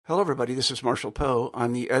Hello, everybody. This is Marshall Poe.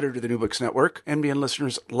 I'm the editor of the New Books Network. NBN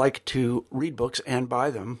listeners like to read books and buy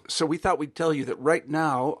them. So we thought we'd tell you that right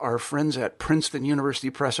now, our friends at Princeton University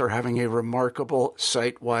Press are having a remarkable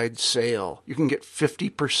site-wide sale. You can get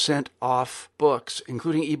 50% off books,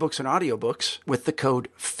 including ebooks and audiobooks, with the code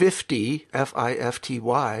 50,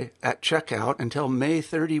 F-I-F-T-Y, at checkout until May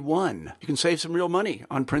 31. You can save some real money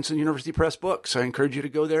on Princeton University Press books. I encourage you to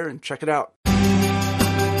go there and check it out.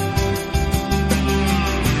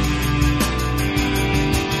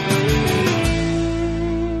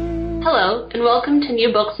 Hello, and welcome to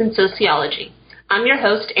New Books in Sociology. I'm your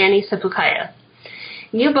host, Annie Sapukaya.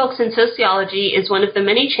 New Books in Sociology is one of the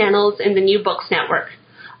many channels in the New Books Network,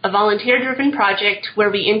 a volunteer-driven project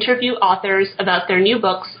where we interview authors about their new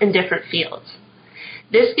books in different fields.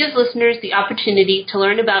 This gives listeners the opportunity to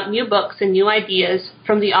learn about new books and new ideas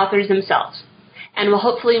from the authors themselves, and will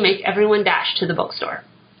hopefully make everyone dash to the bookstore.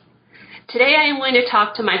 Today I am going to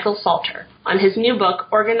talk to Michael Salter on his new book,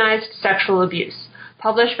 Organized Sexual Abuse,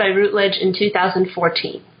 published by Routledge in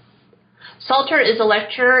 2014. Salter is a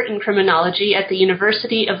lecturer in criminology at the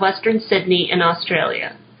University of Western Sydney in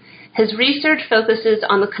Australia. His research focuses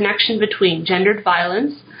on the connection between gendered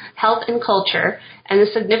violence, health and culture, and the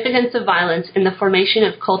significance of violence in the formation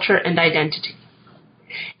of culture and identity.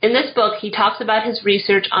 In this book, he talks about his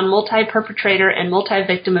research on multi-perpetrator and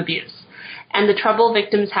multi-victim abuse, and the trouble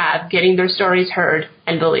victims have getting their stories heard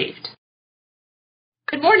and believed.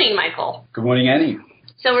 Good morning, Michael. Good morning, Annie.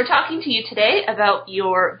 So we're talking to you today about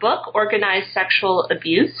your book, Organized Sexual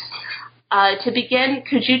Abuse. To begin,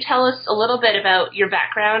 could you tell us a little bit about your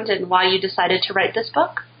background and why you decided to write this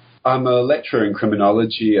book? I'm a lecturer in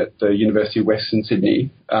criminology at the University of Western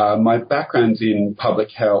Sydney. My background's in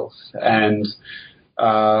public health, and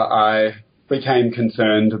I became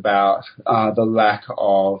concerned about the lack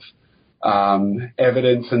of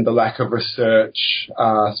evidence and the lack of research,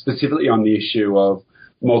 specifically on the issue of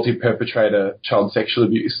multi-perpetrator child sexual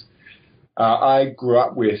abuse. I grew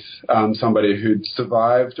up with somebody who'd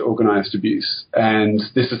survived organised abuse, and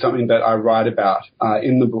this is something that I write about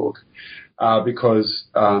in the book because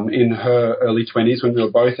in her early 20s, when we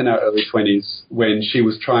were both in our early 20s, when she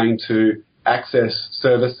was trying to access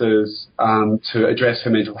services to address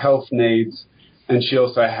her mental health needs, and she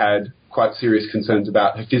also had quite serious concerns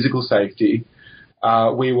about her physical safety,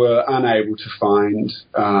 we were unable to find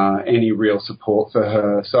any real support for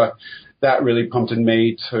her. So that really prompted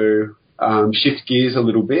me to shift gears a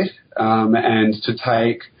little bit and to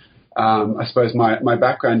take, I suppose, my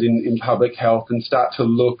background in public health and start to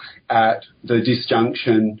look at the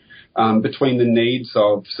disjunction between the needs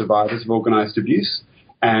of survivors of organised abuse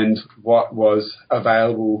and what was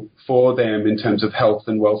available for them in terms of health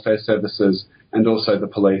and welfare services and also the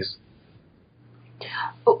police.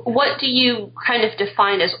 What do you kind of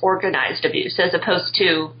define as organized abuse as opposed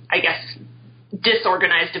to, I guess,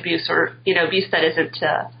 disorganized abuse or, abuse that isn't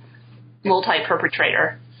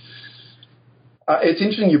multi-perpetrator? It's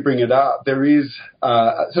interesting you bring it up. There is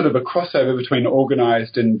sort of a crossover between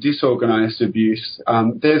organised and disorganised abuse.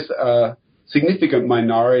 There's a significant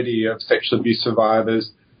minority of sexual abuse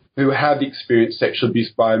survivors who have experienced sexual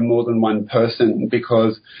abuse by more than one person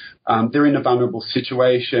because they're in a vulnerable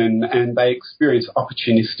situation and they experience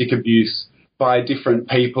opportunistic abuse by different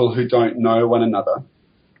people who don't know one another.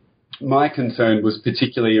 My concern was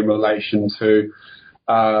particularly in relation to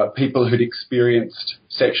people who'd experienced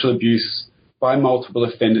sexual abuse by multiple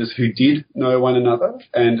offenders who did know one another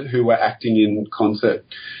and who were acting in concert.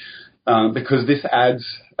 Because this adds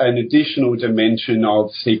an additional dimension of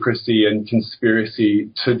secrecy and conspiracy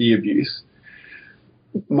to the abuse.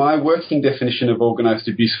 My working definition of organised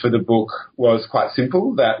abuse for the book was quite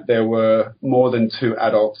simple, that there were more than two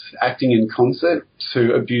adults acting in concert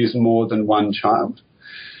to abuse more than one child.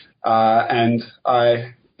 And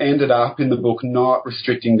I ended up in the book not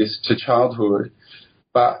restricting this to childhood,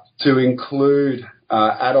 but to include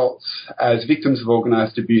adults as victims of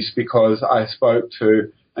organised abuse because I spoke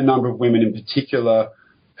to a number of women in particular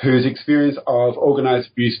whose experience of organised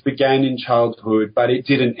abuse began in childhood, but it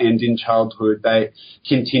didn't end in childhood. They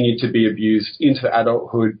continued to be abused into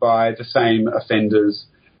adulthood by the same offenders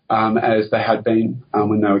as they had been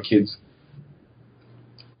when they were kids.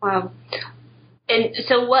 Wow. And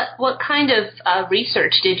so what kind of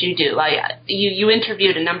research did you do? You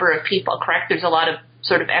interviewed a number of people, correct? There's a lot of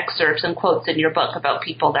sort of excerpts and quotes in your book about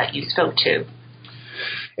people that you spoke to.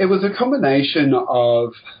 It was a combination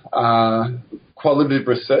of qualitative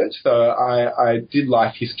research. So I did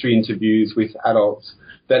life history interviews with adults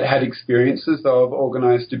that had experiences of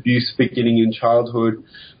organised abuse beginning in childhood.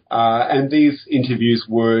 And these interviews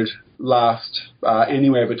would last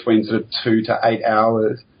anywhere between sort of 2 to 8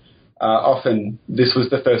 hours. often this was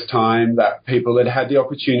the first time that people had had the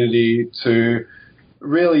opportunity to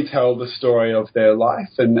really tell the story of their life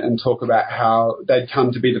and talk about how they'd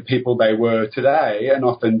come to be the people they were today. And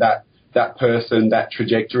often that person, that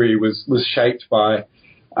trajectory was shaped by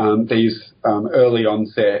these early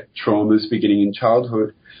onset traumas beginning in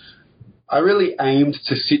childhood. I really aimed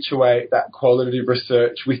to situate that qualitative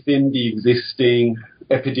research within the existing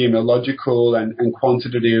epidemiological and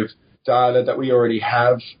quantitative data that we already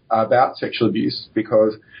have about sexual abuse,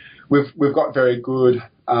 because we've got very good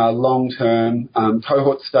long-term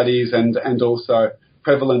cohort studies and also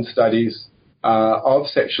prevalence studies of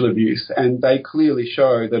sexual abuse, and they clearly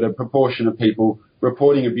show that a proportion of people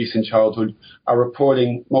reporting abuse in childhood are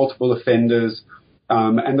reporting multiple offenders,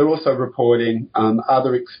 and they're also reporting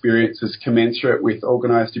other experiences commensurate with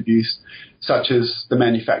organised abuse, such as the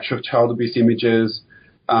manufacture of child abuse images,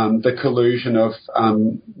 the collusion of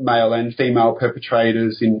male and female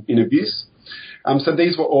perpetrators in abuse. So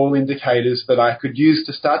these were all indicators that I could use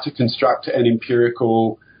to start to construct an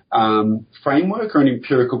empirical framework or an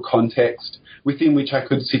empirical context within which I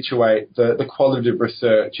could situate the qualitative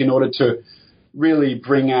research in order to really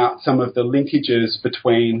bring out some of the linkages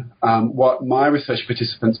between what my research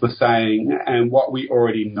participants were saying and what we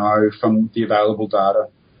already know from the available data.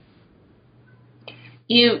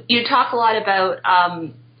 You talk a lot about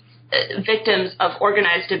victims of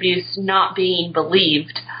organized abuse not being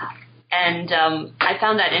believed. And I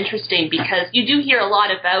found that interesting because you do hear a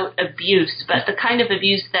lot about abuse, but the kind of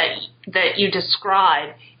abuse that you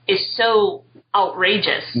describe is so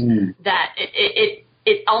outrageous that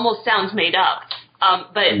it almost sounds made up.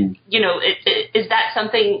 But is that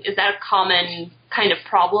a common kind of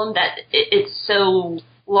problem that it's so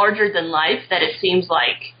larger than life that it seems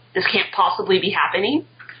like this can't possibly be happening?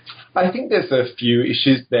 I think there's a few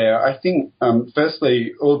issues there. I think,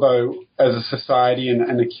 firstly, although as a society and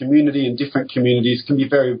a community and different communities can be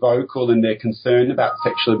very vocal in their concern about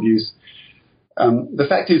sexual abuse, the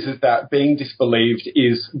fact is that being disbelieved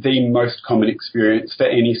is the most common experience for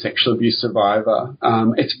any sexual abuse survivor.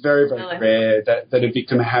 It's very, very rare that a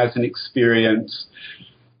victim has an experience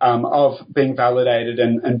of being validated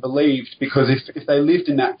and believed, because if they lived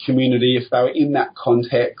in that community, if they were in that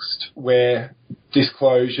context where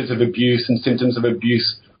disclosures of abuse and symptoms of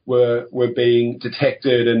abuse were being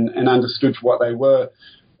detected and understood for what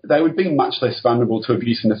they would be much less vulnerable to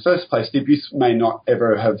abuse in the first place. The abuse may not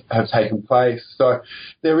ever have taken place. So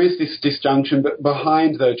there is this disjunction, but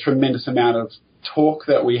behind the tremendous amount of talk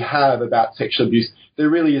that we have about sexual abuse, there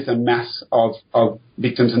really is a mass of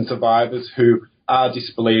victims and survivors who are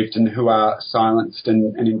disbelieved and who are silenced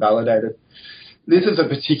and invalidated. This is a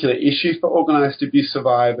particular issue for organised abuse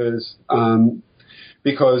survivors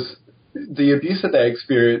because the abuse that they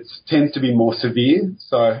experience tends to be more severe.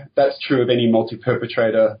 So that's true of any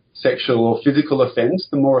multi-perpetrator sexual or physical offence.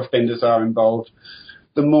 The more offenders are involved,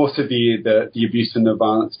 the more severe the abuse and the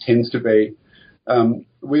violence tends to be.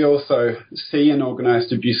 We also see in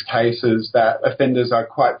organised abuse cases that offenders are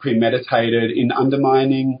quite premeditated in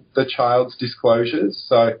undermining the child's disclosures.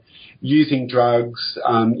 So using drugs,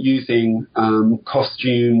 using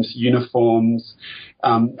costumes, uniforms,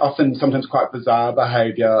 often sometimes quite bizarre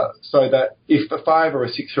behaviour, so that if a 5 or a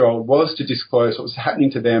 6-year-old was to disclose what was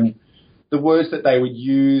happening to them, the words that they would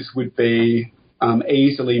use would be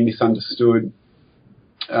easily misunderstood.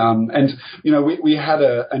 We had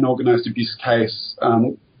an organised abuse case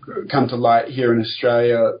come to light here in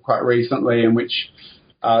Australia quite recently, in which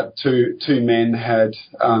two men had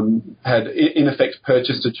in effect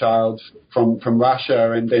purchased a child from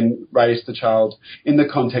Russia and then raised the child in the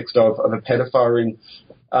context of a pedophile ring.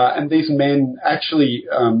 And these men actually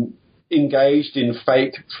engaged in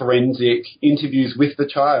fake forensic interviews with the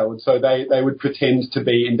child. So they would pretend to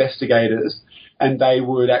be investigators, and they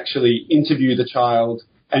would actually interview the child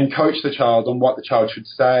and coach the child on what the child should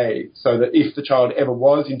say, so that if the child ever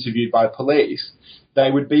was interviewed by police, they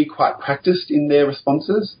would be quite practiced in their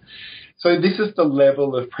responses. So this is the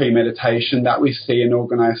level of premeditation that we see in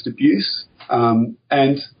organised abuse. And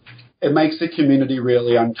it makes the community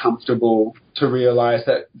really uncomfortable to realise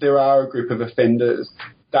that there are a group of offenders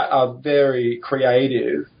that are very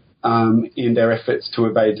creative in their efforts to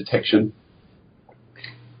evade detection.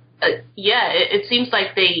 It seems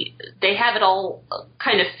like they have it all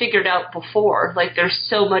kind of figured out before. Like there's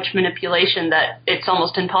so much manipulation that it's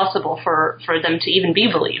almost impossible for them to even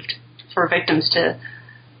be believed, for victims to...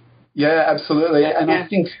 Yeah, absolutely. And I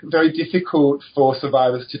think very difficult for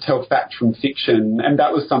survivors to tell fact from fiction. And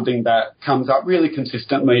that was something that comes up really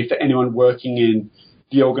consistently for anyone working in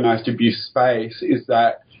the organised abuse space, is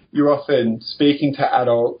that you're often speaking to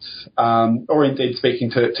adults or indeed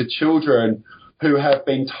speaking to children who have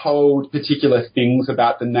been told particular things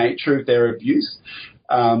about the nature of their abuse.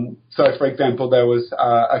 So, for example, there was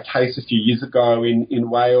a case a few years ago in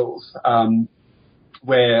Wales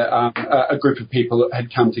where a group of people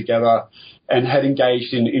had come together and had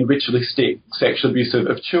engaged in ritualistic sexual abuse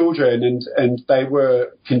of children, and they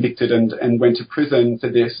were convicted and went to prison for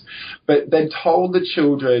this. But they told the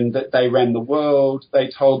children that they ran the world. They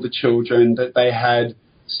told the children that they had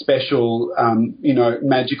special,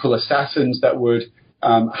 magical assassins that would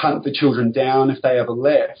hunt the children down if they ever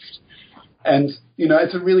left. And,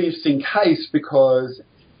 it's a really interesting case because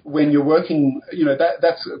when you're working,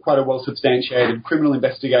 that's quite a well-substantiated criminal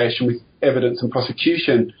investigation with evidence and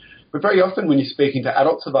prosecution. But very often when you're speaking to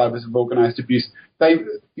adult survivors of organised abuse, they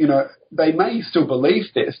may still believe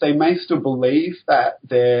this. They may still believe that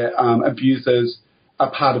their abusers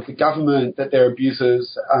are part of the government, that their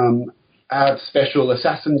abusers have special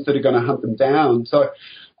assassins that are going to hunt them down. So,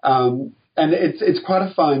 and it's quite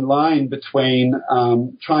a fine line between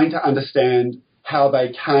trying to understand how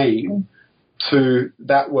they came to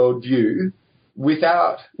that worldview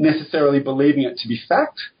without necessarily believing it to be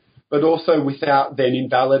fact, but also without then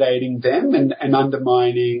invalidating them and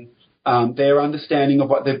undermining their understanding of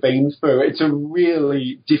what they've been through. It's a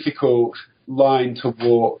really difficult line to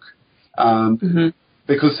walk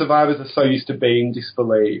because survivors are so used to being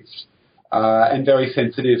disbelieved and very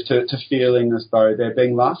sensitive to feeling as though they're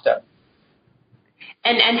being laughed at.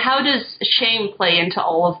 And how does shame play into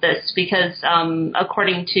all of this? Because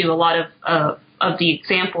according to a lot of the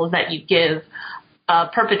examples that you give,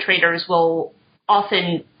 perpetrators will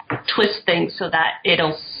often twist things so that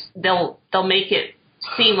they'll make it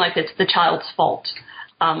seem like it's the child's fault,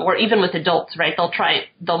 or even with adults, right?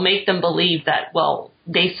 They'll make them believe that, well,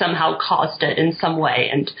 they somehow caused it in some way,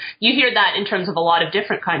 and you hear that in terms of a lot of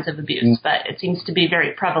different kinds of abuse, but it seems to be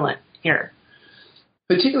very prevalent here,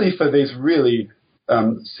 particularly for these really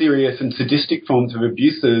serious and sadistic forms of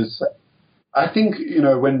abuses. I think,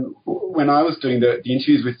 when I was doing the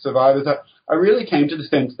interviews with survivors, I really came to the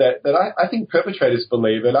sense that I think perpetrators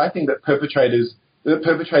believe it. I think that the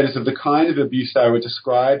perpetrators of the kind of abuse they were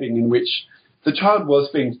describing, in which the child was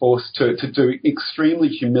being forced to do extremely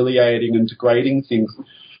humiliating and degrading things,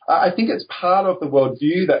 I think it's part of the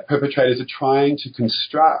worldview that perpetrators are trying to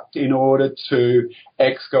construct in order to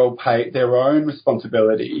exculpate their own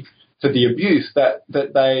responsibility for the abuse, that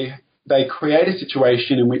they create a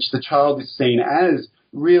situation in which the child is seen as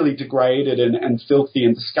really degraded and filthy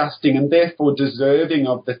and disgusting, and therefore deserving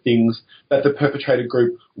of the things that the perpetrator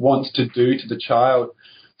group wants to do to the child.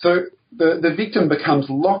 So the victim becomes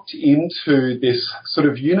locked into this sort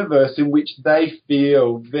of universe in which they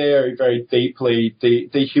feel very, very deeply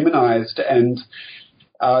dehumanized, and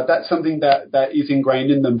that's something that is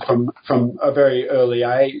ingrained in them from a very early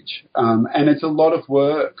age. And it's a lot of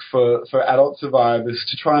work for adult survivors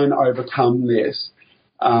to try and overcome this.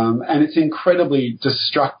 And it's incredibly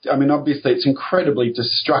destructive. I mean, obviously, it's incredibly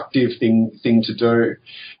destructive thing to do.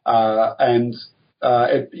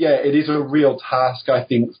 It is a real task, I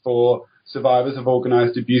think, for survivors of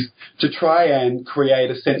organised abuse to try and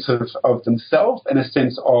create a sense of themselves and a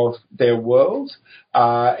sense of their world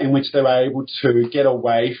in which they're able to get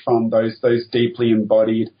away from those deeply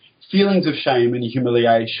embodied feelings of shame and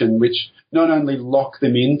humiliation, which not only lock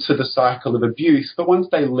them into the cycle of abuse, but once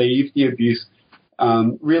they leave the abuse,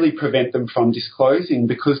 really prevent them from disclosing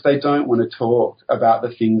because they don't want to talk about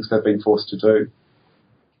the things they've been forced to do.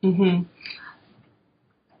 Mm-hmm.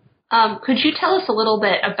 Could you tell us a little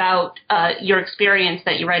bit about your experience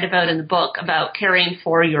that you write about in the book about caring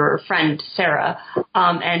for your friend Sarah,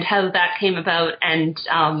 and how that came about, and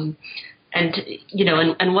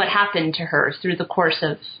what happened to her through the course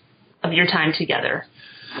of your time together?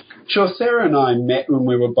 Sure. Sarah and I met when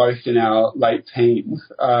we were both in our late teens,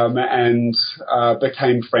 and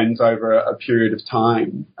became friends over a period of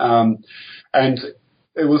time. And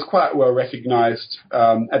it was quite well recognised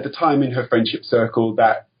at the time in her friendship circle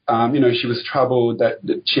that she was troubled, that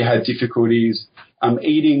she had difficulties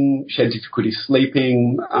eating, she had difficulty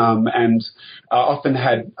sleeping, and often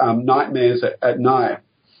had nightmares at night.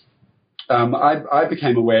 I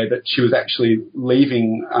became aware that she was actually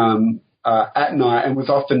leaving at night and was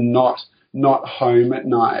often not home at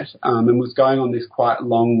night, and was going on these quite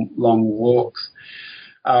long walks.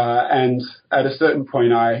 And at a certain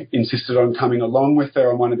point, I insisted on coming along with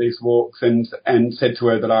her on one of these walks, and said to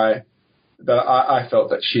her that I felt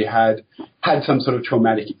that she had some sort of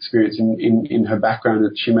traumatic experience in her background,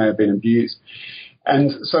 that she may have been abused.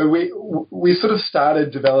 And so we sort of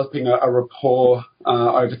started developing a rapport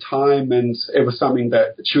over time, and it was something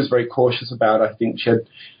that she was very cautious about. I think she had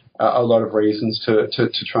a lot of reasons to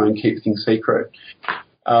try and keep things secret.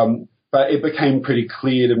 but it became pretty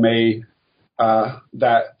clear to me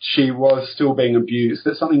that she was still being abused,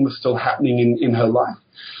 that something was still happening in her life.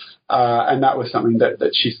 And that was something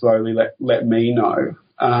that she slowly let me know.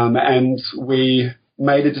 And we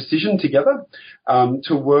made a decision together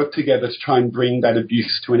to work together to try and bring that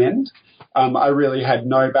abuse to an end. I really had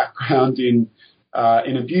no background in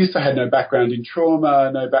abuse. I had no background in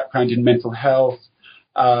trauma, no background in mental health.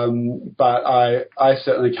 But I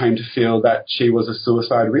certainly came to feel that she was a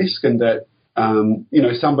suicide risk and that,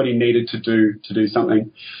 somebody needed to do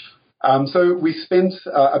something. So we spent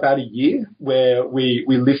about a year where we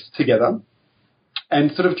lived together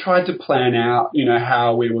and sort of tried to plan out,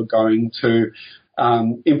 how we were going to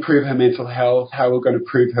improve her mental health, how we were going to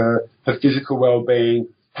improve her physical well-being,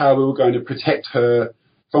 how we were going to protect her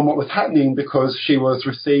from what was happening, because she was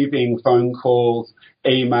receiving phone calls,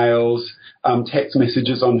 emails, text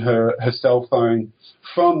messages on her cell phone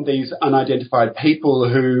from these unidentified people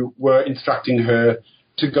who were instructing her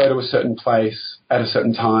to go to a certain place at a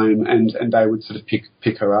certain time, and they would sort of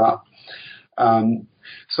pick her up.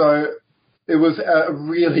 So it was a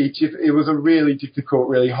really difficult,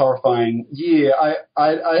 really horrifying year. I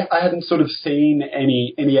hadn't sort of seen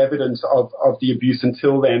any evidence of the abuse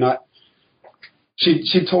until then.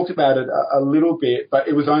 She talked about it a little bit, but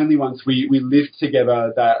it was only once we lived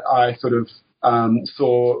together that I sort of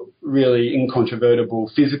saw really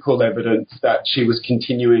incontrovertible physical evidence that she was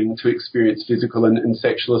continuing to experience physical and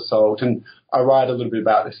sexual assault. And I write a little bit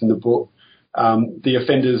about this in the book. The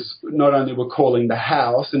offenders not only were calling the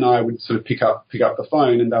house, and I would sort of pick up the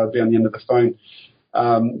phone and they would be on the end of the phone,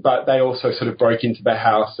 but they also sort of broke into the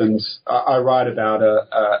house. And I write about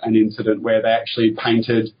an incident where they actually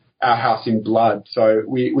painted our house in blood. So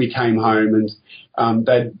we came home and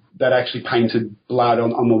they'd actually painted blood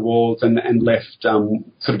on the walls and left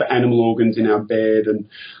sort of animal organs in our bed and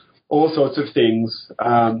all sorts of things.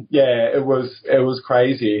 It was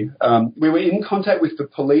crazy. We were in contact with the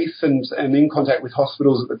police and in contact with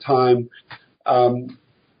hospitals at the time,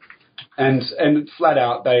 and flat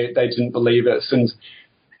out they didn't believe us. And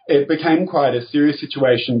it became quite a serious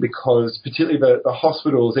situation because particularly the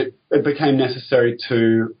hospitals, it became necessary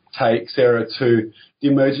to take Sarah to the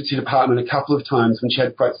emergency department a couple of times when she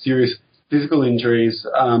had quite serious physical injuries.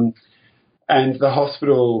 And the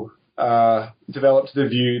hospital developed the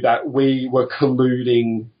view that we were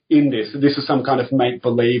colluding in this. This was some kind of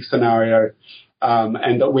make-believe scenario,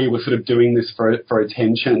 and that we were sort of doing this for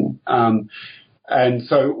attention. And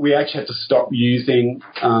so we actually had to stop using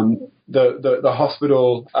the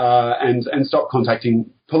hospital and stop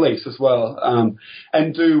contacting police as well,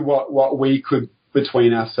 and do what we could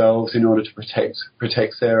between ourselves in order to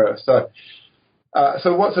protect Sarah. So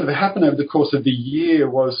what sort of happened over the course of the year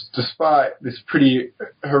was, despite this pretty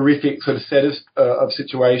horrific sort of set of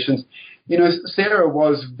situations, Sarah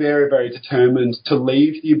was very, very determined to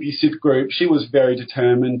leave the abusive group. She was very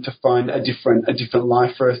determined to find a different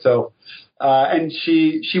life for herself. And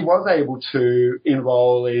she was able to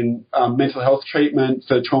enroll in mental health treatment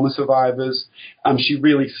for trauma survivors. She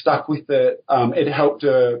really stuck with it. It helped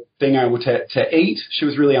her being able to eat. She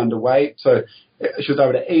was really underweight, so she was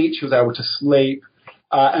able to eat. She was able to sleep.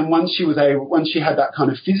 And once she had that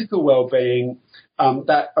kind of physical well-being,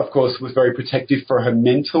 that of course was very protective for her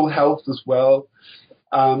mental health as well.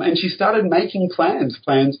 And she started making plans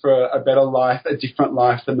for a better life, a different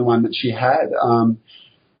life than the one that she had.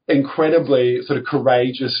 Incredibly sort of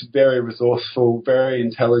courageous, very resourceful, very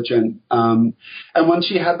intelligent. And once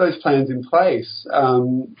she had those plans in place,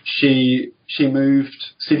 she moved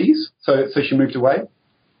cities. So she moved away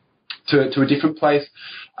to a different place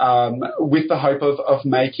with the hope of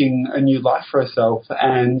making a new life for herself.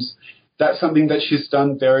 And that's something that she's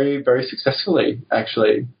done very, very successfully,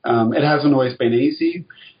 actually. It hasn't always been easy.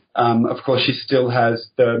 Of course, she still has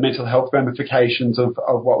the mental health ramifications of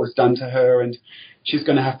what was done to her, and she's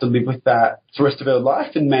going to have to live with that for the rest of her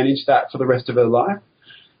life and manage that for the rest of her life.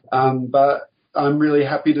 But I'm really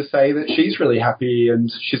happy to say that she's really happy,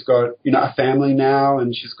 and she's got a family now,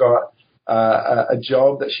 and she's got a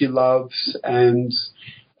job that she loves, and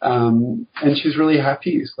she's really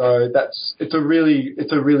happy. So it's a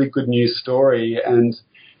really good news story, and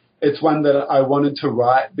it's one that I wanted to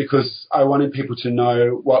write because I wanted people to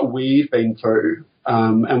know what we've been through,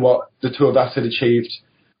 and what the two of us had achieved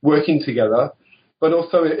working together. But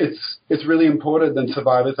also it's really important that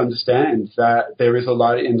survivors understand that there is a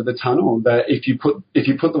light at the end of the tunnel, that if you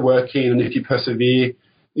put the work in and if you persevere,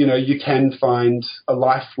 you can find a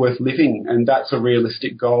life worth living. And that's a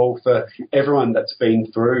realistic goal for everyone that's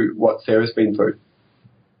been through what Sarah's been through.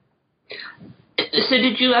 So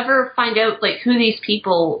did you ever find out, like, who these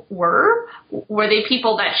people were? Were they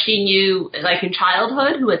people that she knew, like, in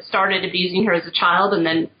childhood, who had started abusing her as a child and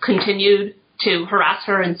then continued to harass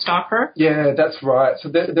her and stalk her? Yeah, that's right. So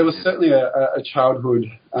there was certainly a childhood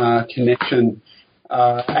connection.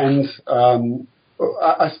 And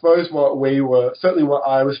I suppose what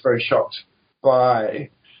I was very shocked by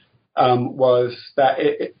was that,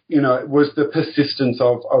 it was the persistence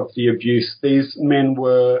of the abuse. These men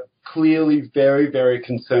were clearly very, very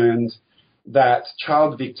concerned that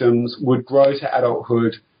child victims would grow to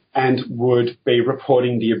adulthood and would be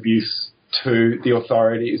reporting the abuse to the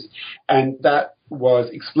authorities. And that was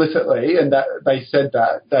explicitly, and that they said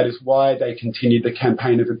that is why they continued the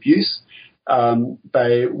campaign of abuse.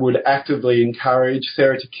 They would actively encourage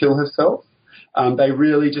Sarah to kill herself. They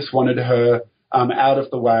really just wanted her out of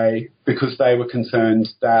the way because they were concerned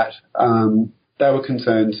that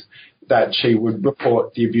she would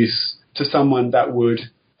report the abuse to someone that would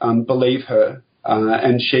believe her.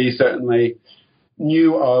 And she certainly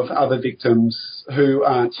knew of other victims who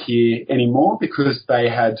aren't here anymore because they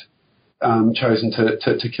had chosen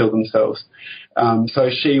to kill themselves. So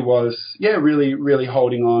she was, really, really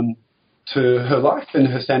holding on to her life and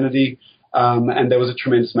her sanity. And there was a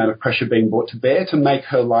tremendous amount of pressure being brought to bear to make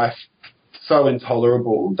her life so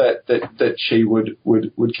intolerable that she would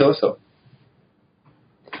kill herself.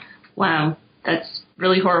 Wow, that's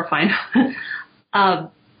really horrifying.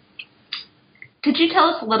 Could you tell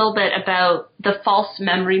us a little bit about the false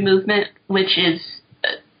memory movement, which is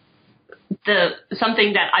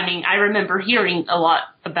something that, I remember hearing a lot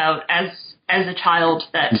about as a child,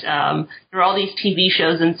 that there were all these TV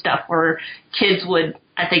shows and stuff where kids would,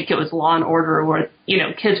 I think it was Law and Order, where,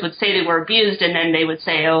 kids would say they were abused and then they would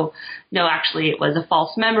say, oh, no, actually it was a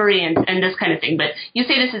false memory and this kind of thing. But you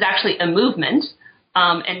say this is actually a movement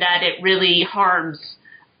and that it really harms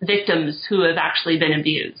victims who have actually been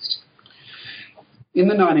abused. In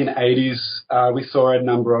the 1980s, we saw a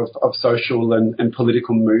number of social and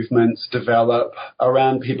political movements develop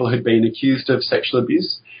around people who'd been accused of sexual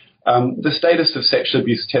abuse. The status of sexual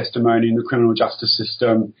abuse testimony in the criminal justice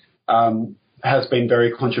system has been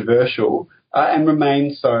very controversial and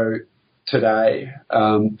remains so today.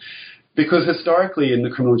 Because historically in the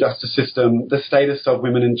criminal justice system, the status of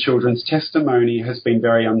women and children's testimony has been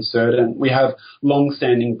very uncertain. We have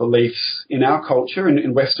long-standing beliefs in our culture,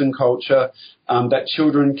 in Western culture, that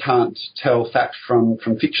children can't tell fact from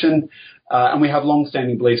fiction. And we have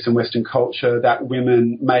long-standing beliefs in Western culture that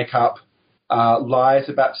women make up lies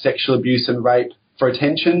about sexual abuse and rape for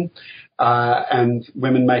attention. And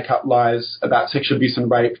women make up lies about sexual abuse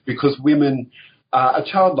and rape because women are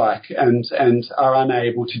childlike and are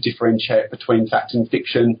unable to differentiate between fact and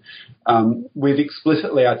fiction. We've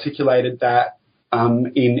explicitly articulated that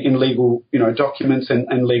in legal documents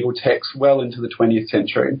and legal texts well into the 20th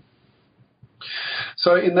century.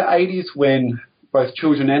 So in the 80s, when both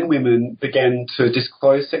children and women began to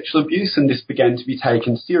disclose sexual abuse and this began to be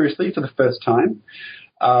taken seriously for the first time,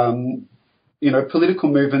 political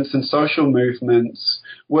movements and social movements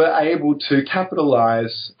were able to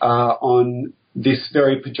capitalise on this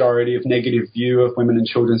very pejorative, negative view of women and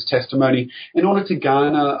children's testimony in order to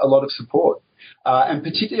garner a lot of support, and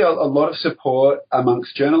particularly a lot of support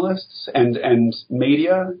amongst journalists and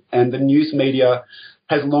media. And the news media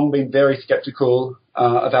has long been very sceptical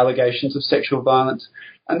of allegations of sexual violence.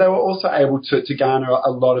 And they were also able to garner a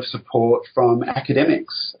lot of support from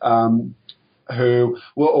academics who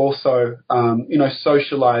were also,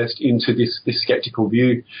 socialised into this sceptical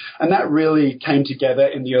view. And that really came together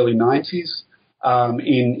in the early 90s.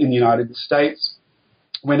 In the United States,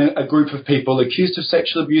 when a group of people accused of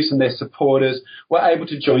sexual abuse and their supporters were able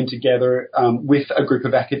to join together with a group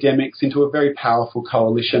of academics into a very powerful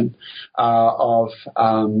coalition of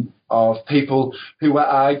people who were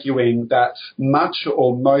arguing that much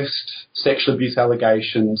or most sexual abuse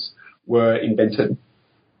allegations were invented.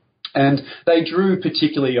 And they drew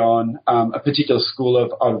particularly on a particular school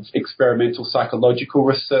of experimental psychological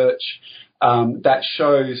research that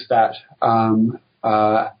shows that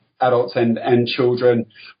adults and children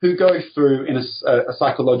who go through in a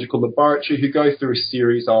psychological laboratory, who go through a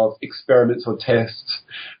series of experiments or tests,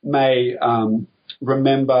 may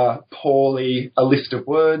remember poorly a list of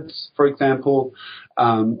words, for example,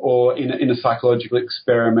 or in a psychological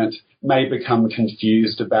experiment may become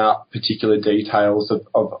confused about particular details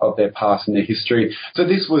of their past and their history. So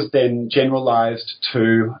this was then generalised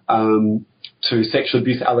to sexual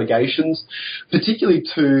abuse allegations, particularly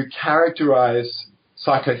to characterise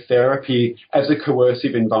psychotherapy as a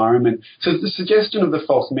coercive environment. So the suggestion of the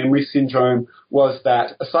false memory syndrome was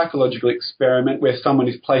that a psychological experiment where someone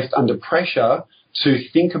is placed under pressure to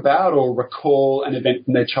think about or recall an event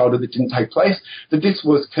from their childhood that didn't take place, that this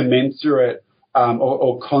was commensurate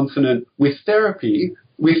or consonant with therapy,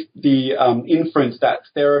 with the inference that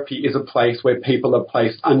therapy is a place where people are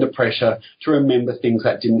placed under pressure to remember things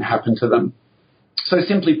that didn't happen to them. So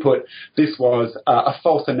simply put, this was a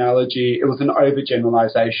false analogy. It was an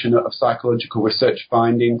overgeneralization of psychological research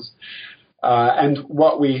findings. And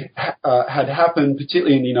what we had happened,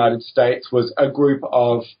 particularly in the United States, was a group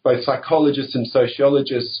of both psychologists and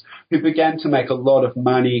sociologists who began to make a lot of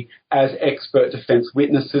money as expert defense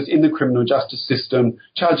witnesses in the criminal justice system,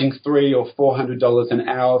 charging $300 or $400 an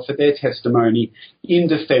hour for their testimony in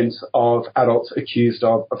defense of adults accused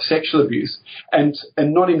of sexual abuse. And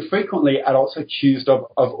not infrequently, adults accused of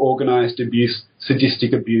organized abuse,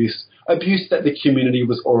 sadistic abuse that the community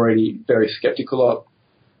was already very skeptical of.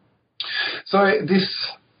 So this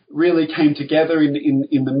really came together in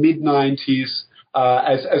the mid-90s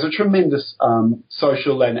as a tremendous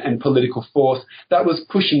social and political force that was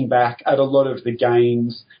pushing back at a lot of the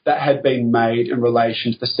gains that had been made in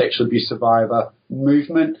relation to the sexual abuse survivor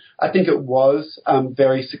movement. I think it was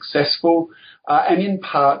very successful, and in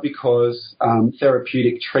part because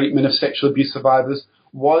therapeutic treatment of sexual abuse survivors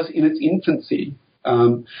was in its infancy.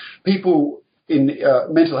 People in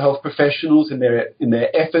mental health professionals in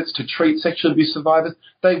their efforts to treat sexual abuse survivors,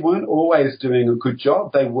 they weren't always doing a good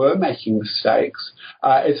job. They were making mistakes.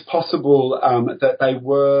 It's possible that they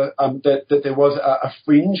were that there was a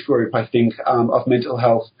fringe group, I think, of mental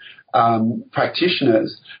health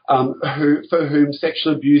practitioners for whom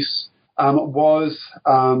sexual abuse was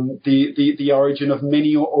the origin of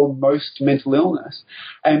many or most mental illness.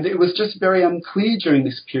 And it was just very unclear during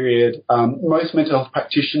this period. Most mental health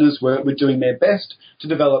practitioners were doing their best to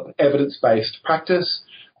develop evidence-based practice,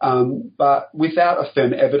 but without a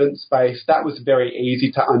firm evidence base, that was very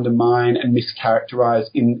easy to undermine and mischaracterize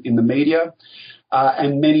in the media.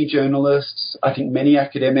 And many journalists, I think many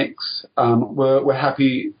academics, were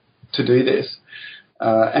happy to do this.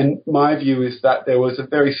 And my view is that there was a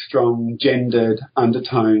very strong gendered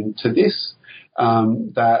undertone to this,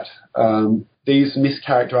 that these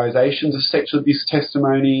mischaracterizations of sexual abuse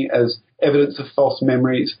testimony as evidence of false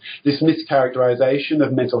memories, this mischaracterization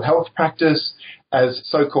of mental health practice as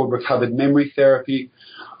so-called recovered memory therapy,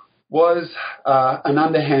 was an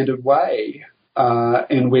underhanded way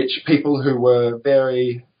in which people who were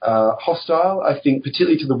very hostile, I think,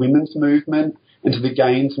 particularly to the women's movement and to the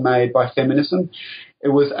gains made by feminism, it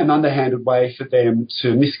was an underhanded way for them to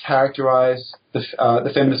mischaracterize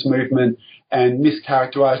the feminist movement and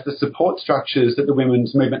mischaracterize the support structures that the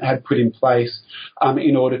women's movement had put in place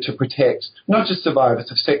in order to protect not just survivors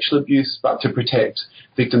of sexual abuse, but to protect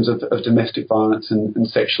victims of domestic violence and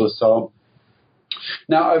sexual assault.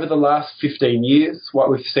 Now, over the last 15 years, what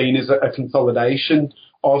we've seen is a consolidation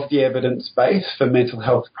of the evidence base for mental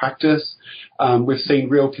health practice. We've seen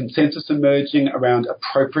real consensus emerging around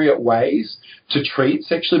appropriate ways to treat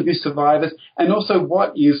sexual abuse survivors, and also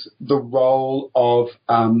what is the role of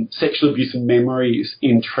sexual abuse memories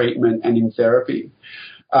in treatment and in therapy.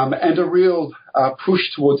 And a real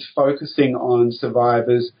push towards focusing on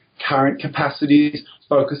survivors' current capacities,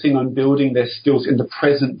 focusing on building their skills in the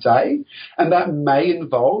present day. And that may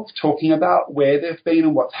involve talking about where they've been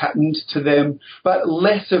and what's happened to them, but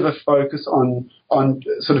less of a focus on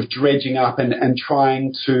sort of dredging up and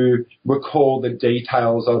trying to recall the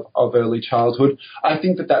details of early childhood. I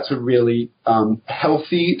think that that's a really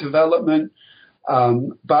healthy development.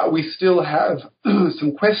 But we still have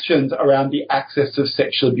some questions around the access of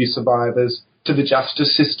sexual abuse survivors to the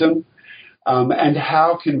justice system. And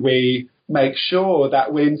how can we make sure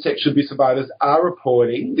that when sexual abuse survivors are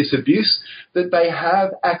reporting this abuse, that they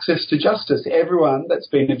have access to justice? Everyone that's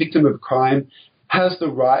been a victim of a crime has the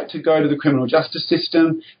right to go to the criminal justice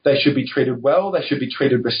system. They should be treated well, they should be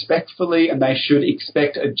treated respectfully, and they should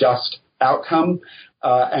expect a just outcome.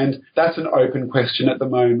 And that's an open question at the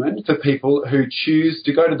moment for people who choose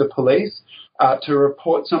to go to the police to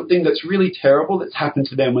report something that's really terrible that's happened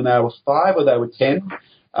to them when they were 5 or they were 10.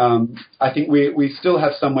 I think we still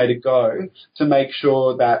have some way to go to make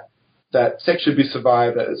sure that sexual abuse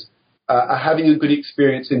survivors are having a good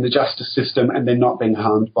experience in the justice system and they're not being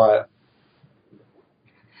harmed by it.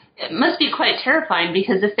 It must be quite terrifying,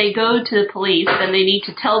 because if they go to the police, then they need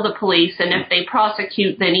to tell the police, and if they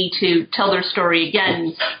prosecute, they need to tell their story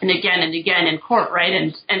again and again and again in court, right?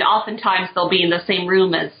 And oftentimes they'll be in the same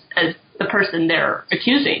room as the person they're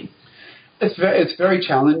accusing. It's very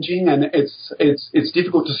challenging, and it's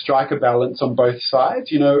difficult to strike a balance on both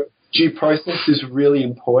sides. You know, due process is really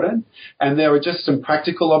important, and there are just some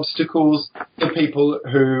practical obstacles for people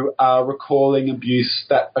who are recalling abuse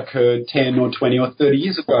that occurred 10 or 20 or 30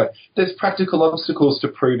 years ago. There's practical obstacles to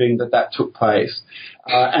proving that that took place,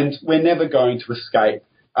 and we're never going to escape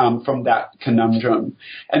from that conundrum.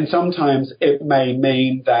 And sometimes it may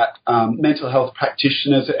mean that mental health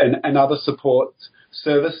practitioners and other support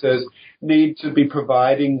services need to be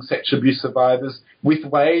providing sexual abuse survivors with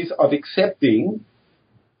ways of accepting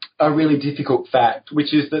a really difficult fact,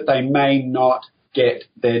 which is that they may not get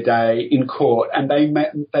their day in court, and they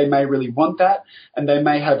may really want that, and they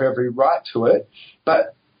may have every right to it,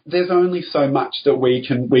 but there's only so much that we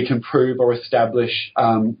can prove or establish,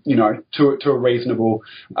 to a reasonable,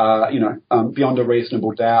 beyond a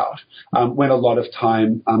reasonable doubt, when a lot of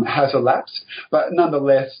time has elapsed. But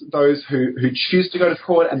nonetheless, those who choose to go to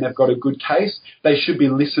court and they've got a good case, they should be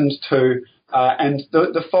listened to. And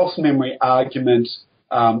the false memory argument,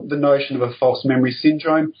 the notion of a false memory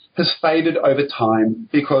syndrome, has faded over time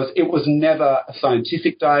because it was never a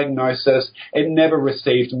scientific diagnosis. It never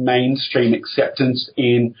received mainstream acceptance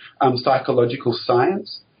in psychological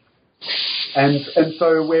science. And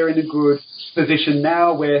so we're in a good position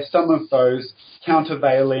now where some of those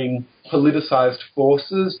countervailing politicized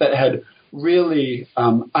forces that had really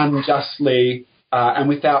unjustly and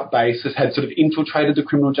without basis had sort of infiltrated the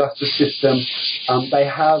criminal justice system, they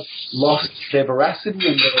have lost their veracity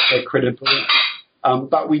and their credibility.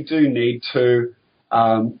 But we do need to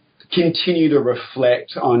continue to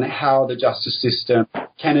reflect on how the justice system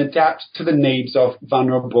can adapt to the needs of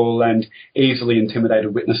vulnerable and easily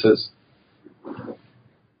intimidated witnesses.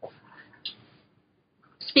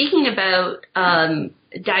 Speaking about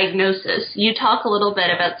diagnosis, you talk a little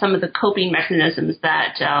bit about some of the coping mechanisms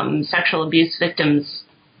that sexual abuse victims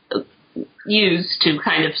use to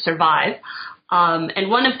kind of survive. And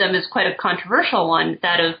one of them is quite a controversial one,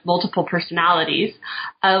 that of multiple personalities.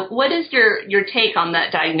 What is your take on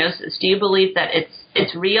that diagnosis? Do you believe that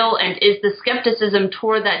it's real? And is the skepticism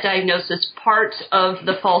toward that diagnosis part of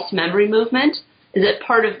the false memory movement? Is it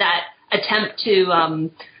part of that attempt to,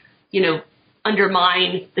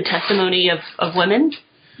 undermine the testimony of women?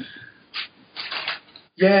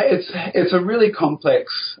 Yeah, it's a really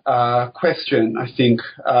complex question, I think.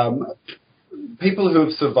 People who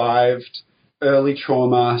have survived early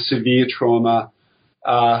trauma, severe trauma,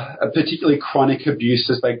 particularly chronic abuse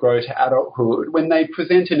as they grow to adulthood, when they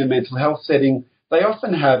present in a mental health setting, they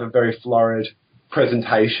often have a very florid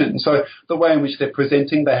presentation. So the way in which they're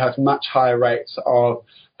presenting, they have much higher rates of,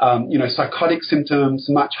 psychotic symptoms,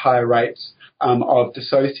 much higher rates of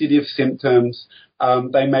dissociative symptoms.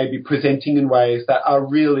 They may be presenting in ways that are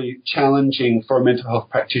really challenging for a mental health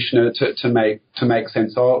practitioner to make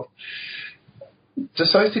sense of.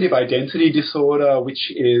 Dissociative identity disorder,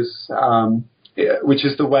 which is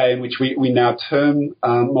the way in which we now term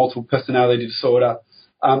multiple personality disorder,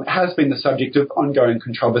 has been the subject of ongoing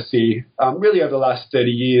controversy really over the last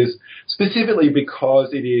 30 years, specifically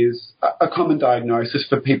because it is a common diagnosis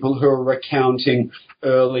for people who are recounting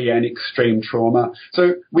early and extreme trauma.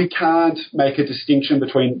 So we can't make a distinction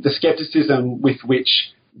between the skepticism with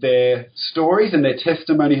which their stories and their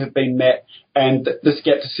testimony have been met and the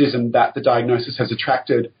skepticism that the diagnosis has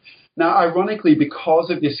attracted. Now, ironically, because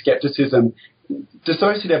of this skepticism,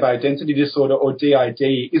 dissociative identity disorder, or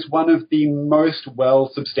DID, is one of the most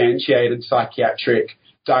well-substantiated psychiatric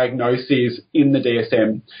diagnoses in the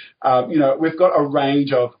DSM. We've got a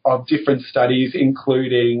range of different studies,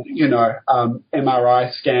 including,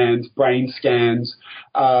 MRI scans, brain scans,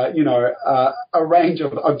 a range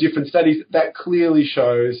of different studies that clearly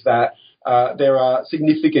shows that there are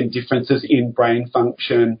significant differences in brain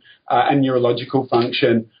function and neurological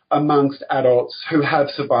function amongst adults who have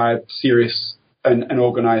survived serious and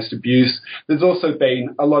organised abuse. There's also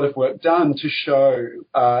been a lot of work done to show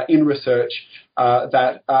in research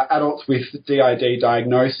that adults with DID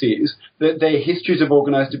diagnoses, that their histories of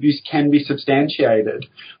organised abuse can be substantiated.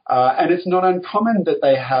 And it's not uncommon that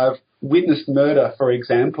they have witnessed murder, for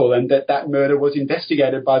example, and that murder was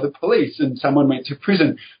investigated by the police and someone went to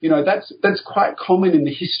prison. That's quite common in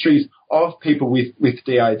the histories of people with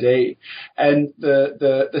DID. And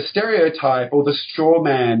the stereotype or the straw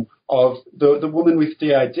man of the woman with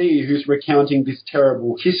DID who's recounting this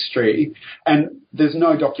terrible history, and there's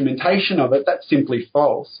no documentation of it, that's simply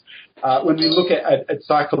false. When we look at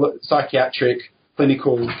psychiatric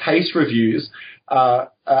clinical case reviews,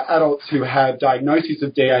 adults who have diagnoses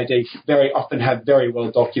of DID very often have very well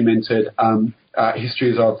documented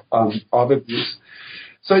histories of abuse.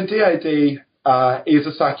 So DID is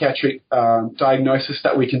a psychiatric diagnosis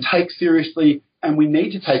that we can take seriously, and we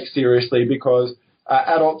need to take seriously because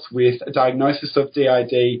adults with a diagnosis of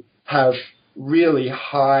DID have really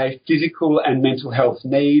high physical and mental health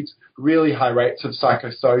needs, really high rates of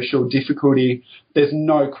psychosocial difficulty. There's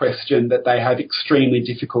no question that they have extremely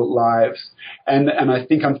difficult lives. And I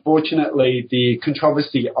think, unfortunately, the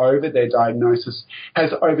controversy over their diagnosis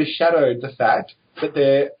has overshadowed the fact that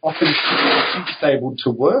they're often too disabled to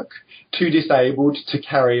work, too disabled to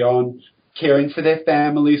carry on caring for their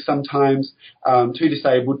families sometimes, too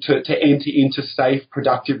disabled to enter into safe,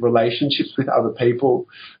 productive relationships with other people.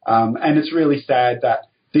 And it's really sad that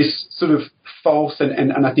this sort of false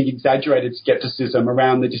and I think exaggerated skepticism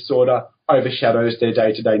around the disorder overshadows their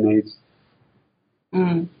day-to-day needs.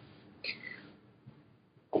 Mm.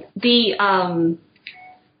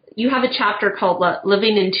 You have a chapter called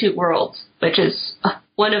Living in Two Worlds, which is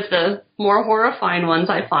one of the more horrifying ones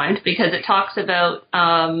I find, because it talks about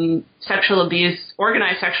sexual abuse,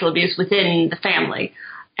 organized sexual abuse within the family.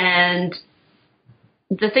 And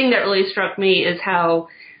the thing that really struck me is how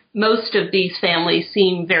most of these families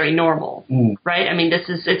seem very normal, right? I mean, it's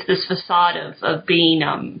this facade of being,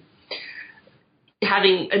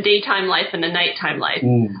 having a daytime life and a nighttime life.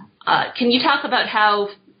 Can you talk about how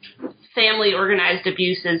family organized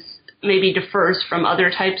abuse maybe differs from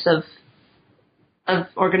other types of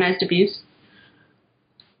organized abuse?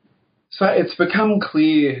 So it's become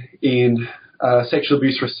clear in sexual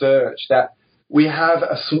abuse research that we have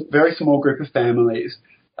a very small group of families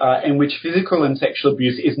in which physical and sexual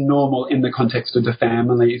abuse is normal in the context of the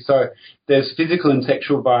family. So there's physical and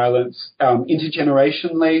sexual violence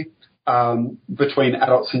intergenerationally between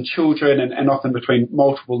adults and children, and often between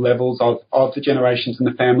multiple levels of the generations in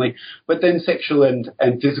the family. But then sexual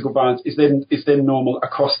and physical violence is then normal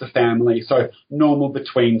across the family, so normal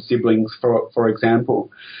between siblings, for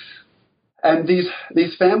example. And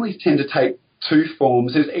these families tend to take two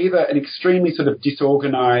forms. There's either an extremely sort of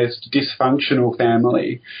disorganized, dysfunctional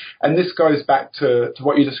family, and this goes back to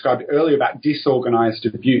what you described earlier about disorganized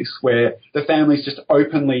abuse, where the family's just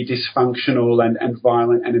openly dysfunctional and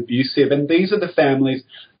violent and abusive. And these are the families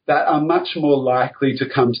that are much more likely to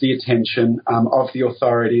come to the attention of the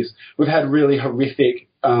authorities. We've had really horrific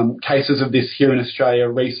cases of this here in Australia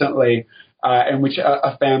recently, in which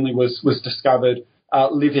a family was discovered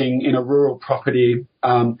living in a rural property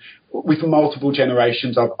with multiple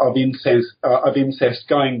generations of incest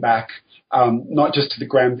going back not just to the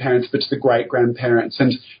grandparents but to the great-grandparents.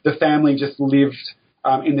 And the family just lived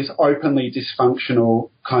in this openly dysfunctional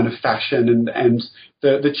kind of fashion, and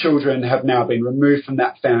the children have now been removed from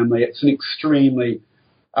that family. It's an extremely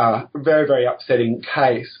very, very upsetting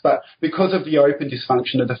case. But because of the open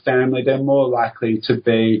dysfunction of the family, they're more likely to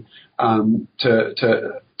be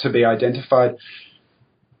identified.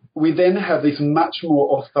 We then have these much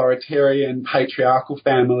more authoritarian, patriarchal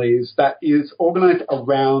families that is organised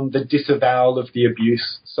around the disavowal of the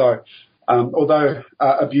abuse. So although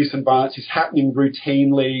abuse and violence is happening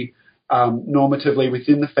routinely, normatively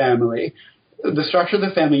within the family, the structure of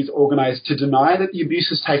the family is organised to deny that the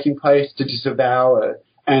abuse is taking place, to disavow it,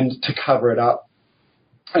 and to cover it up.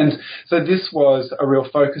 And so this was a real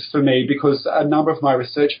focus for me because a number of my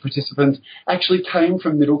research participants actually came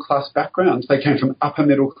from middle-class backgrounds. They came from upper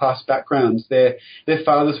middle-class backgrounds. Their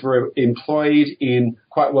fathers were employed in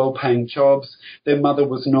quite well-paying jobs. Their mother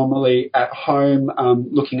was normally at home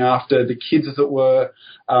looking after the kids, as it were.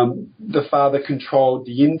 The father controlled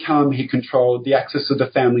the income. He controlled the access of the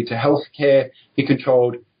family to healthcare. He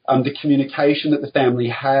controlled the communication that the family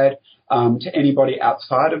had to anybody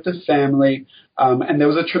outside of the family. And there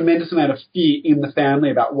was a tremendous amount of fear in the family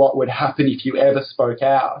about what would happen if you ever spoke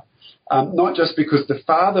out, not just because the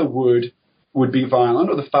father would be violent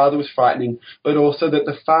or the father was frightening, but also that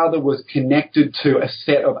the father was connected to a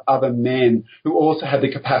set of other men who also had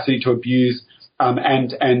the capacity to abuse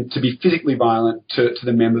and to be physically violent to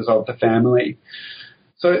the members of the family.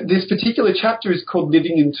 So this particular chapter is called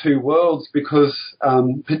Living in Two Worlds because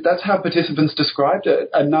that's how participants described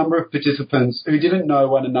it. A number of participants who didn't know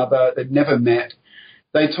one another, they'd never met,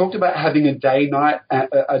 they talked about having a day life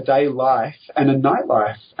and a night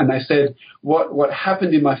life. And they said, what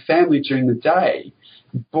happened in my family during the day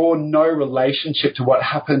bore no relationship to what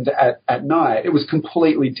happened at night. It was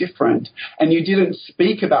completely different. And you didn't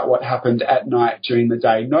speak about what happened at night during the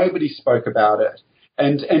day. Nobody spoke about it.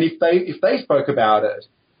 And if they spoke about it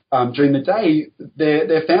during the day,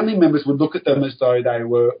 their family members would look at them as though they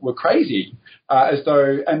were crazy,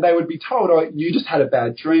 and they would be told, "Oh, you just had a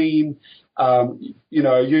bad dream,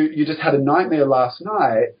 you just had a nightmare last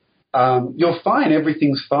night. You're fine,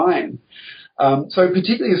 everything's fine." So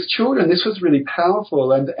particularly as children, this was really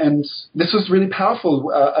powerful, and this was really powerful.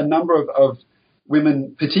 A number of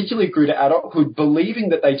women particularly grew to adulthood believing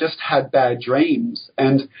that they just had bad dreams,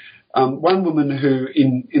 and one woman who,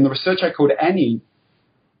 in the research I called Annie,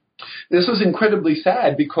 this was incredibly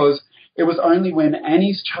sad because it was only when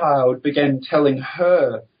Annie's child began telling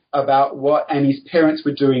her about what Annie's parents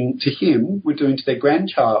were doing to him, were doing to their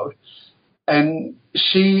grandchild, and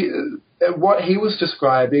what he was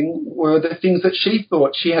describing were the things that she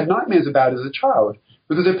thought she had nightmares about as a child,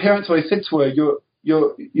 because her parents always said to her,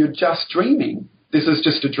 "You're just dreaming. This is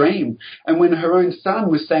just a dream." And when her own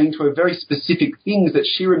son was saying to her very specific things that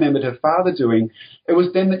she remembered her father doing, it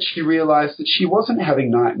was then that she realized that she wasn't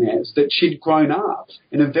having nightmares, that she'd grown up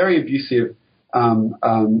in a very abusive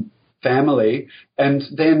family, and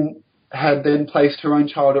then had placed her own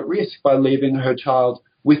child at risk by leaving her child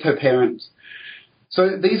with her parents.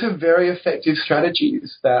 So these are very effective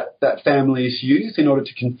strategies that families use in order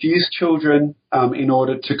to confuse children, in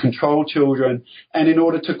order to control children, and in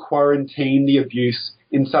order to quarantine the abuse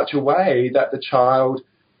in such a way that the child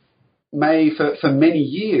may, for many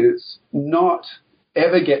years, not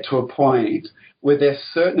ever get to a point where they're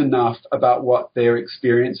certain enough about what they're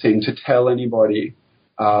experiencing to tell anybody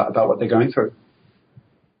about what they're going through.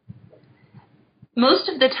 Most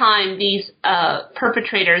of the time, these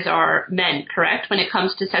perpetrators are men, correct, when it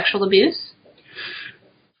comes to sexual abuse?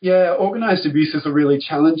 Yeah, organised abuse is a really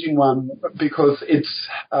challenging one because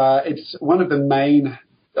it's one of the main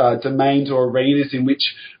domains or arenas in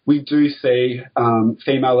which we do see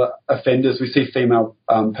female offenders. We see female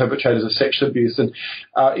perpetrators of sexual abuse, and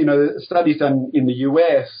studies done in the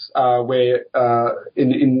US, where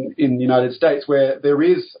in the United States, where there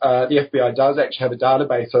is the FBI does actually have a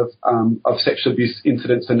database of sexual abuse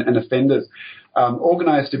incidents and offenders.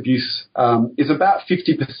 Organised abuse is about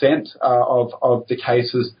 50% of the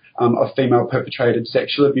cases of female perpetrated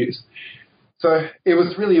sexual abuse. So it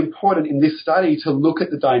was really important in this study to look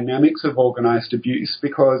at the dynamics of organised abuse,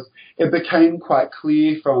 because it became quite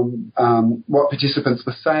clear from what participants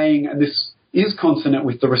were saying, and this is consonant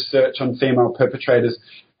with the research on female perpetrators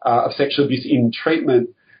of sexual abuse in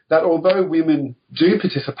treatment, that although women do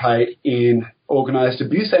participate in organised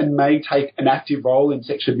abuse and may take an active role in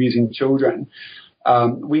sexually abusing children,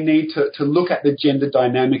 we need to look at the gender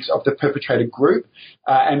dynamics of the perpetrator group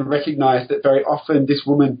and recognise that very often this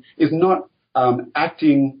woman is not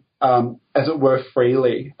acting, as it were,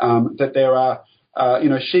 freely, that there are,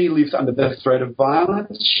 she lives under the threat of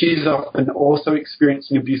violence. She's often also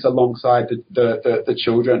experiencing abuse alongside the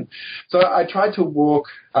children. So I tried to walk,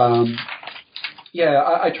 I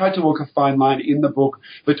tried to walk a fine line in the book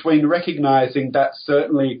between recognising that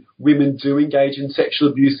certainly women do engage in sexual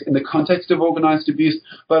abuse in the context of organised abuse,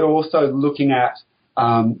 but also looking at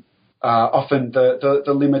often the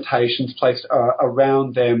limitations placed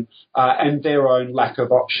around them and their own lack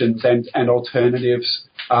of options and alternatives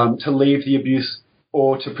to leave the abuse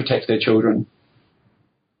or to protect their children.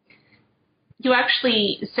 You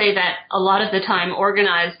actually say that a lot of the time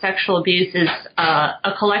organized sexual abuse is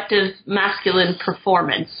a collective masculine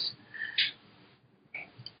performance.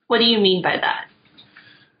 What do you mean by that?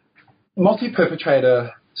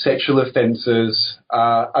 Multi-perpetrator sexual offences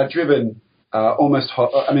are driven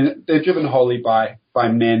they're driven wholly by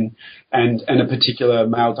men and a particular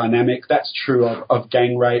male dynamic. That's true of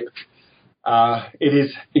gang rape. It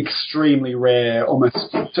is extremely rare, almost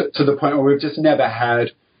to the point where we've just never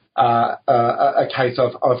had a case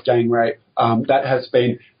of gang rape that has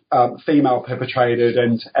been female perpetrated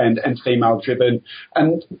and female driven.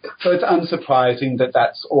 And so it's unsurprising that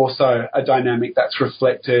that's also a dynamic that's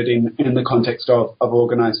reflected in the context of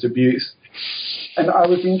organised abuse. And I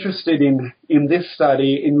was interested in this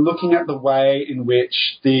study in looking at the way in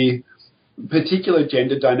which the particular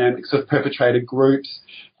gender dynamics of perpetrator groups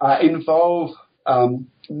involve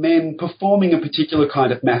men performing a particular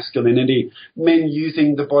kind of masculinity, men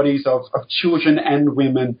using the bodies of children and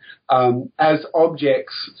women as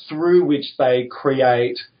objects through which they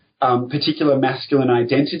create particular masculine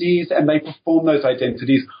identities, and they perform those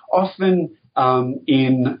identities often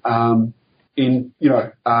in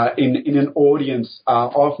an audience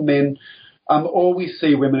of men, or we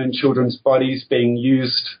see women and children's bodies being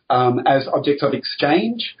used as objects of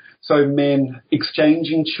exchange. So men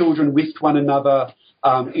exchanging children with one another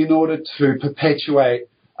in order to perpetuate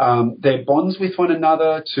their bonds with one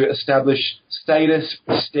another, to establish status,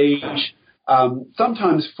 prestige,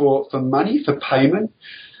 sometimes for money, for payment.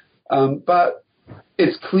 But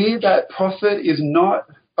it's clear that profit is not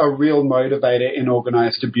a real motivator in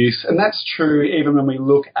organised abuse. And that's true even when we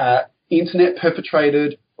look at internet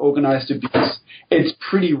perpetrated organised abuse, it's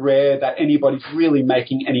pretty rare that anybody's really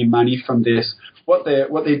making any money from this. What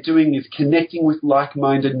they're doing is connecting with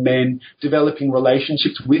like-minded men, developing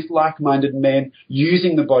relationships with like-minded men,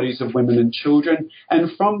 using the bodies of women and children,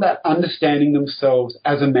 and from that understanding themselves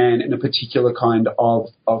as a man in a particular kind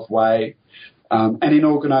of way. And in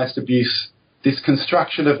organised abuse, this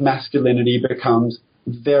construction of masculinity becomes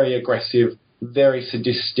very aggressive, very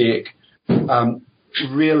sadistic,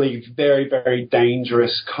 really very, very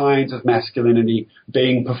dangerous kinds of masculinity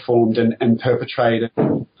being performed and perpetrated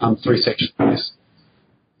through sexual abuse.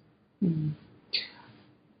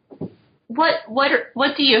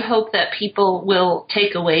 What do you hope that people will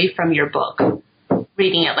take away from your book,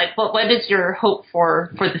 reading it? Like, what is your hope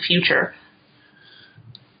for the future?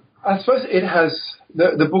 I suppose it has,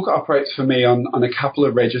 the book operates for me on a couple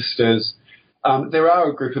of registers. There are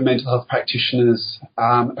a group of mental health practitioners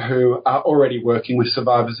who are already working with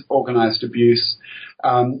survivors of organised abuse.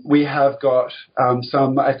 We have got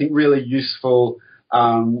some, I think, really useful,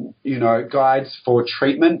 guides for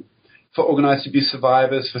treatment for organised abuse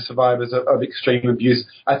survivors, for survivors of extreme abuse.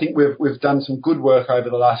 I think we've done some good work over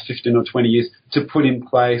the last 15 or 20 years to put in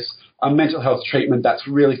place a mental health treatment that's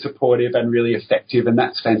really supportive and really effective, and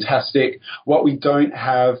that's fantastic. What we don't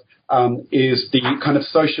have is the kind of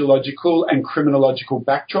sociological and criminological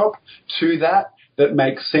backdrop to that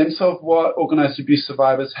makes sense of what organised abuse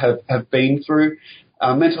survivors have been through.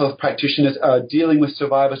 Mental health practitioners are dealing with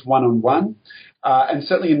survivors one-on-one, and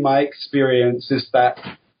certainly in my experience is that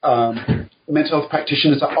mental health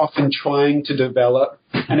practitioners are often trying to develop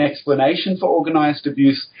an explanation for organised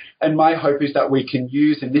abuse, and my hope is that we can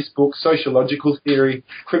use in this book sociological theory,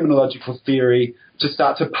 criminological theory to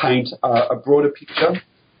start to paint a broader picture.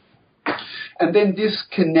 And then this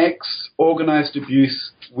connects organised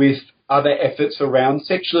abuse with other efforts around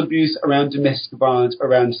sexual abuse, around domestic violence,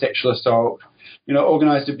 around sexual assault.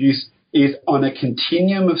 Organised abuse is on a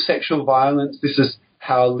continuum of sexual violence. This is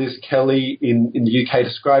how Liz Kelly in the UK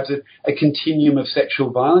describes it, a continuum of sexual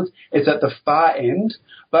violence. It's at the far end,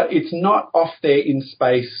 but it's not off there in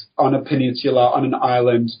space on a peninsula, on an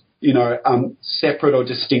island, separate or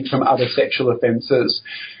distinct from other sexual offences.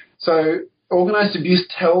 So organised abuse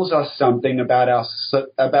tells us something about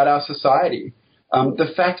our society.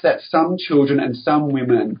 The fact that some children and some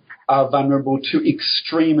women are vulnerable to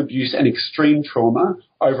extreme abuse and extreme trauma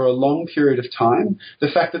over a long period of time, the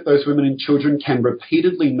fact that those women and children can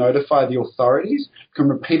repeatedly notify the authorities, can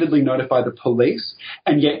repeatedly notify the police,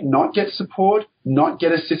 and yet not get support, not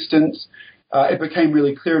get assistance, it became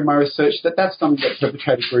really clear in my research that that's something that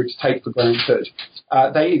perpetrator groups take for granted.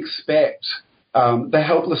 They expect the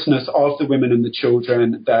helplessness of the women and the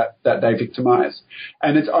children that they victimise.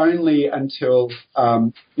 And it's only until,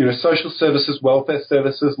 social services, welfare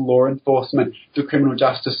services, law enforcement, the criminal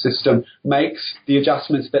justice system makes the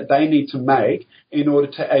adjustments that they need to make in order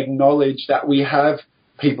to acknowledge that we have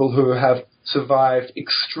people who have survived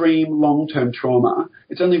extreme long-term trauma.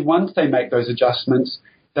 It's only once they make those adjustments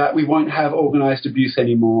that we won't have organised abuse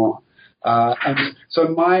anymore. And so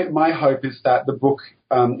my hope is that the book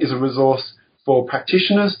is a resource for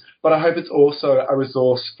practitioners, but I hope it's also a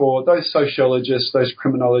resource for those sociologists, those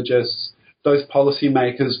criminologists, those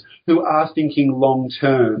policymakers who are thinking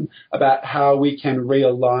long-term about how we can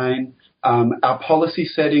realign our policy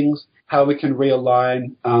settings, how we can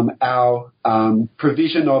realign our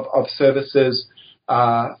provision of services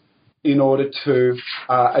in order to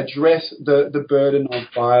address the burden of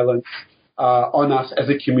violence on us as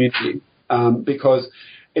a community, because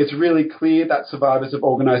it's really clear that survivors of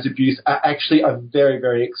organised abuse are actually a very,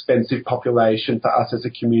 very expensive population for us as a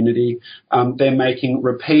community. They're making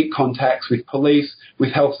repeat contacts with police,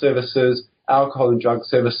 with health services, alcohol and drug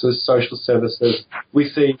services, social services. We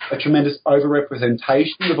see a tremendous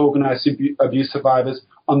overrepresentation of organised abuse survivors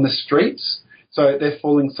on the streets. So they're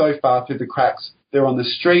falling so far through the cracks. They're on the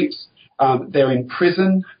streets. They're in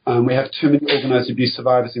prison. We have too many organised abuse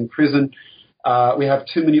survivors in prison. We have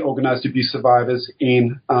too many organised abuse survivors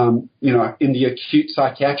in the acute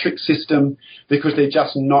psychiatric system because they're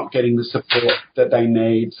just not getting the support that they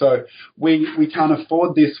need. So we can't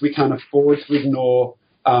afford this. We can't afford to ignore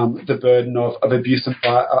the burden of abuse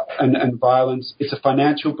and violence. It's a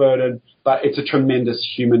financial burden, but it's a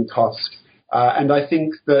tremendous human cost. And I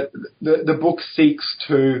think that the book seeks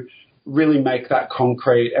to really make that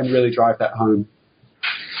concrete and really drive that home.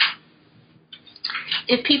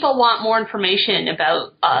 If people want more information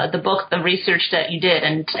about the book, the research that you did,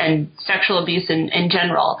 and sexual abuse in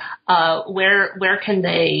general, where can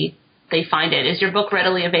they find it? Is your book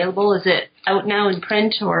readily available? Is it out now in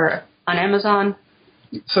print or on Amazon?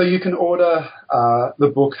 So you can order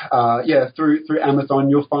the book, through Amazon.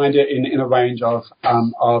 You'll find it in a range of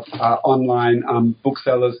online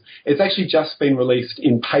booksellers. It's actually just been released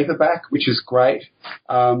in paperback, which is great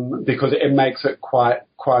because it makes it quite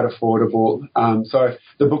affordable. So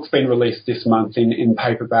the book's been released this month in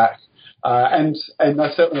paperback, and I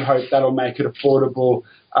certainly hope that'll make it affordable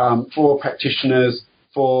for practitioners,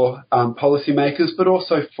 for policymakers, but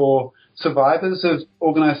also for survivors of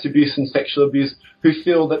organised abuse and sexual abuse who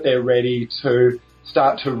feel that they're ready to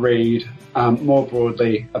start to read more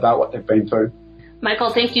broadly about what they've been through.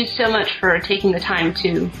 Michael, thank you so much for taking the time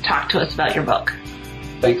to talk to us about your book.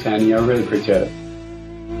 Thanks, Annie. I really appreciate it.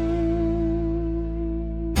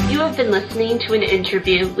 You have been listening to an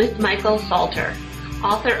interview with Michael Salter,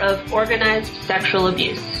 author of Organised Sexual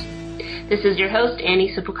Abuse. This is your host,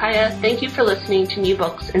 Annie Sapukaya. Thank you for listening to New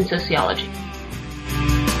Books in Sociology.